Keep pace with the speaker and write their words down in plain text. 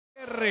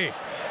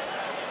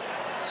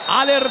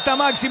Alerta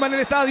máxima en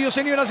el estadio,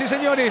 señoras y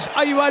señores.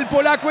 Ahí va el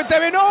polaco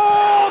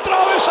Etevenot.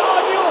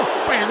 ¡Travesaño!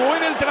 Pegó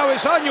en el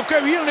travesaño. ¡Qué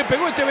bien le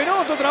pegó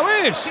Etevenot otra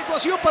vez!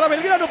 Situación para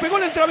Belgrano. Pegó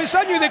en el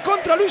travesaño y de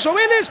contra lo hizo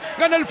Vélez.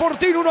 Gana el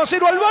Fortín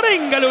 1-0.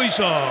 Alvarenga lo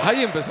hizo.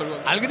 Ahí empezó el gol.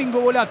 Al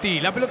gringo Volati.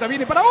 La pelota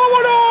viene para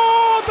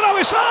Óbolo.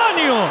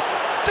 ¡Travesaño!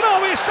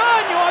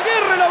 ¡Travesaño!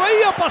 Aguirre la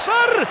veía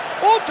pasar.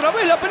 Otra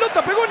vez la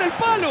pelota pegó en el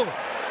palo.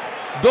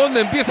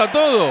 ¿Dónde empieza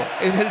todo?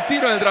 En el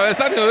tiro en el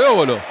travesaño de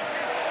Óbolo.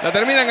 La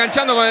termina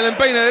enganchando con el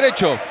empeine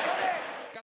derecho.